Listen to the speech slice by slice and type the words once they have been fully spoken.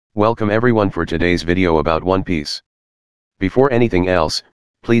Welcome everyone for today's video about One Piece. Before anything else,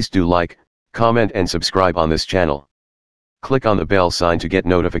 please do like, comment and subscribe on this channel. Click on the bell sign to get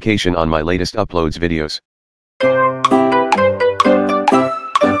notification on my latest uploads videos.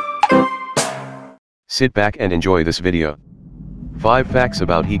 Sit back and enjoy this video. 5 facts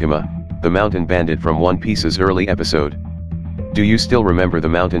about Higuma, the mountain bandit from One Piece's early episode. Do you still remember the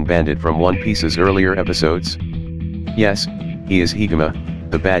mountain bandit from One Piece's earlier episodes? Yes, he is Higuma,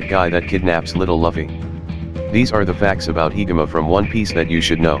 the bad guy that kidnaps little Luffy. These are the facts about Higuma from One Piece that you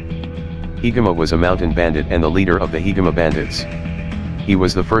should know. Higuma was a mountain bandit and the leader of the Higuma bandits. He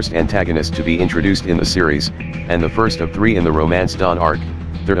was the first antagonist to be introduced in the series, and the first of 3 in the Romance Dawn arc,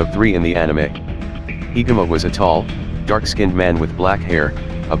 third of 3 in the anime. Higuma was a tall, dark-skinned man with black hair,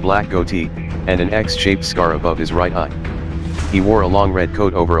 a black goatee, and an X-shaped scar above his right eye. He wore a long red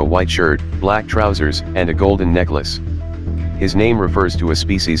coat over a white shirt, black trousers, and a golden necklace. His name refers to a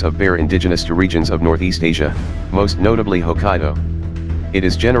species of bear indigenous to regions of Northeast Asia, most notably Hokkaido. It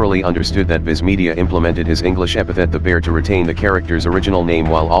is generally understood that Viz Media implemented his English epithet the bear to retain the character's original name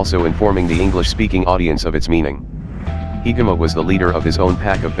while also informing the English-speaking audience of its meaning. Higuma was the leader of his own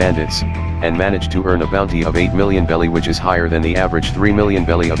pack of bandits, and managed to earn a bounty of 8 million belly, which is higher than the average 3 million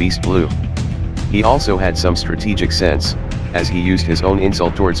belly of East Blue. He also had some strategic sense, as he used his own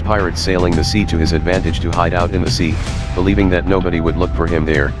insult towards pirates sailing the sea to his advantage to hide out in the sea, believing that nobody would look for him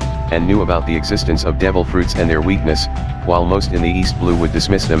there, and knew about the existence of devil fruits and their weakness, while most in the East Blue would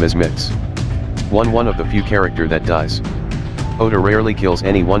dismiss them as myths. One of the few character that does. Oda rarely kills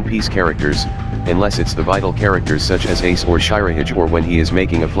any One Piece characters, unless it's the vital characters such as Ace or Shirahige or when he is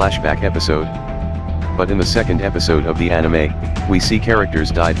making a flashback episode. But in the second episode of the anime, we see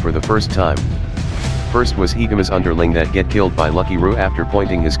characters died for the first time. First was Higuma's underling that get killed by Lucky Roo after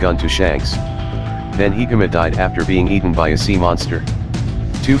pointing his gun to Shanks. Then Higuma died after being eaten by a sea monster.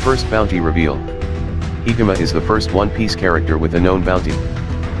 2 First bounty reveal. Higuma is the first One Piece character with a known bounty.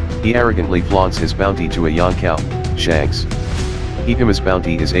 He arrogantly flaunts his bounty to a Yonkou, Shanks. Higuma's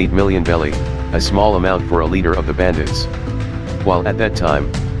bounty is 8 million belly, a small amount for a leader of the bandits. While at that time,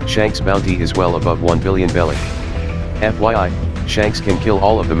 Shanks' bounty is well above 1 billion belly. FYI, Shanks can kill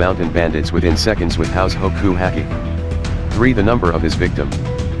all of the mountain bandits within seconds with House Hoku Haki. 3 The number of his victim.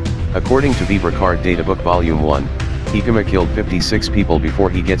 According to Vibra Card Databook Volume 1, Higuma killed 56 people before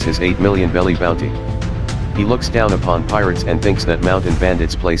he gets his 8 million belly bounty. He looks down upon pirates and thinks that mountain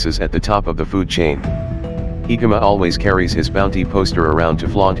bandits places at the top of the food chain. Higuma always carries his bounty poster around to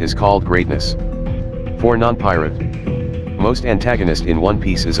flaunt his called greatness. 4 Non-pirate. Most antagonist in One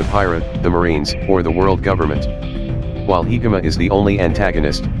Piece is a pirate, the Marines, or the world government. While Higuma is the only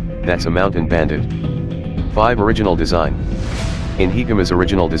antagonist, that's a mountain bandit. 5 Original design. In Higuma's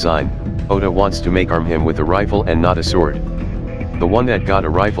original design, Oda wants to arm him with a rifle and not a sword. The one that got a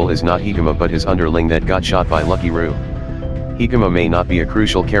rifle is not Higuma but his underling that got shot by Lucky Roo. Higuma may not be a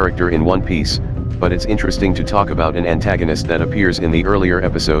crucial character in One Piece, but it's interesting to talk about an antagonist that appears in the earlier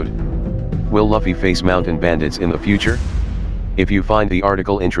episode. Will Luffy face mountain bandits in the future? If you find the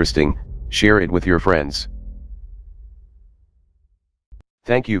article interesting, share it with your friends.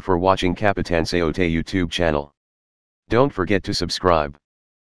 Thank you for watching Capitan Seote YouTube channel. Don't forget to subscribe.